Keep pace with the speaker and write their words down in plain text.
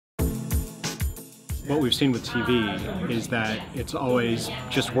what we've seen with TV is that it's always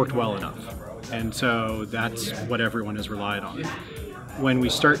just worked well enough. And so that's what everyone has relied on. When we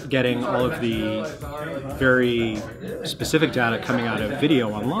start getting all of the very specific data coming out of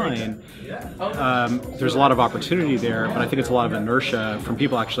video online, there's a lot of opportunity there, but I think it's a lot of inertia from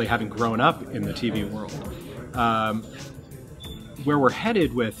people actually having grown up in the TV world. Where we're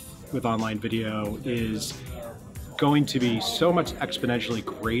headed with online video is going to be so much exponentially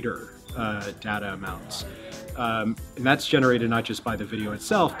greater data amounts. And that's generated not just by the video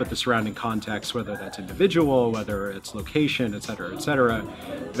itself, but the surrounding context, whether that's individual, whether it's location, et cetera,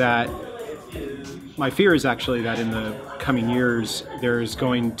 that my fear is actually that in the coming years, there's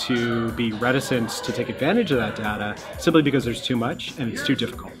going to be reticence to take advantage of that data simply because there's too much and it's too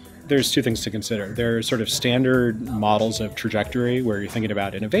difficult. There's two things to consider. There's sort of standard models of trajectory where you're thinking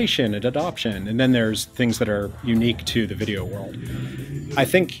about innovation and adoption, and then there's things that are unique to the video world. I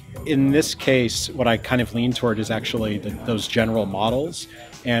think in this case, what I kind of lean toward is actually those general models,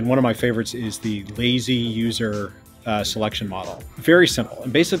 and one of my favorites is the lazy user selection model. Very simple,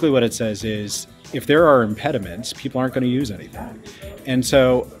 and basically what it says is if there are impediments, people aren't going to use anything. And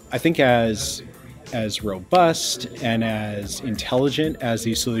so I think as robust and as intelligent as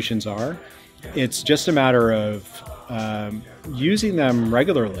these solutions are, it's just a matter of using them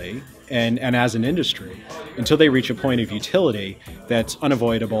regularly and as an industry until they reach a point of utility that's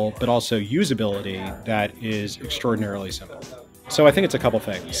unavoidable, but also usability that is extraordinarily simple. So I think it's a couple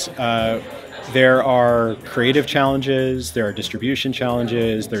things. There are creative challenges, there are distribution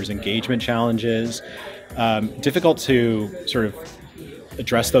challenges, there's engagement challenges. Difficult to sort of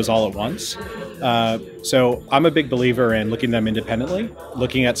address those all at once. So I'm a big believer in looking at them independently,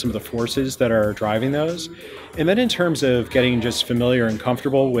 looking at some of the forces that are driving those. And then in terms of getting just familiar and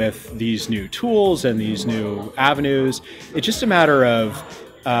comfortable with these new tools and these new avenues, it's just a matter of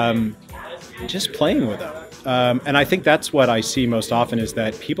just playing with them. And I think that's what I see most often is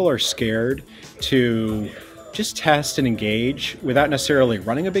that people are scared to just test and engage without necessarily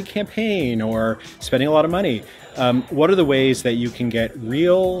running a big campaign or spending a lot of money. What are the ways that you can get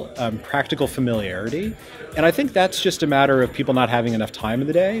real practical familiarity? And I think that's just a matter of people not having enough time in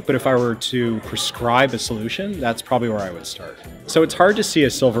the day. But if I were to prescribe a solution, that's probably where I would start. So it's hard to see a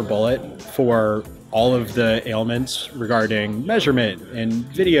silver bullet for all of the ailments regarding measurement and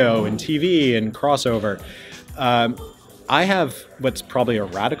video and TV and crossover. I have what's probably a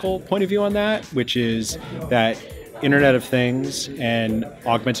radical point of view on that, which is that Internet of Things and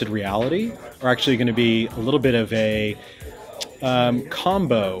augmented reality are actually going to be a little bit of a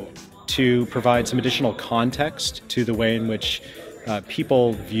combo to provide some additional context to the way in which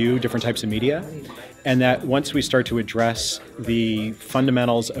people view different types of media. And that once we start to address the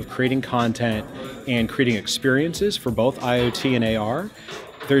fundamentals of creating content and creating experiences for both IoT and AR,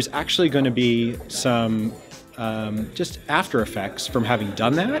 there's actually going to be some just after effects from having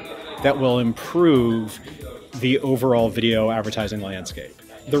done that that will improve the overall video advertising landscape.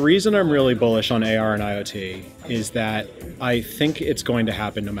 The reason I'm really bullish on AR and IoT is that I think it's going to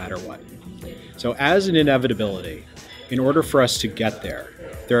happen no matter what. So as an inevitability, in order for us to get there,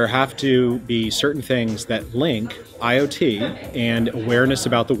 there have to be certain things that link IoT and awareness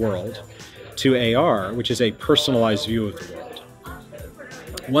about the world to AR, which is a personalized view of the world.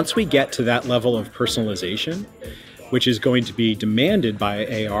 Once we get to that level of personalization, which is going to be demanded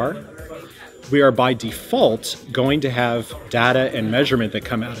by AR, we are by default going to have data and measurement that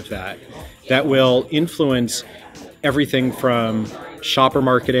come out of that that will influence everything from shopper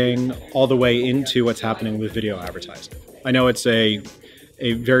marketing all the way into what's happening with video advertising. I know it's a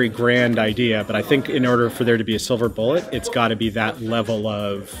very grand idea, but I think in order for there to be a silver bullet, it's got to be that level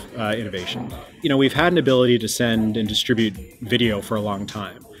of innovation. You know, we've had an ability to send and distribute video for a long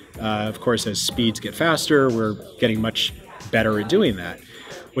time. Of course, as speeds get faster, we're getting much better at doing that.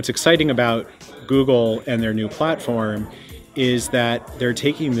 What's exciting about Google and their new platform is that they're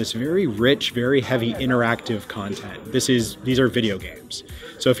taking this very rich, very heavy interactive content. These are video games.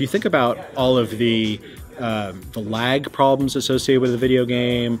 So if you think about all of the lag problems associated with a video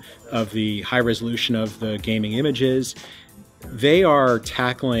game, of the high resolution of the gaming images, they are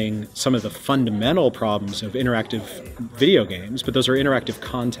tackling some of the fundamental problems of interactive video games, but those are interactive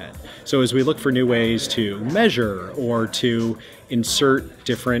content. So as we look for new ways to measure or to insert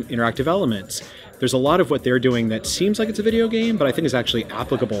different interactive elements, there's a lot of what they're doing that seems like it's a video game, but I think is actually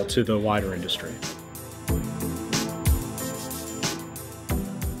applicable to the wider industry.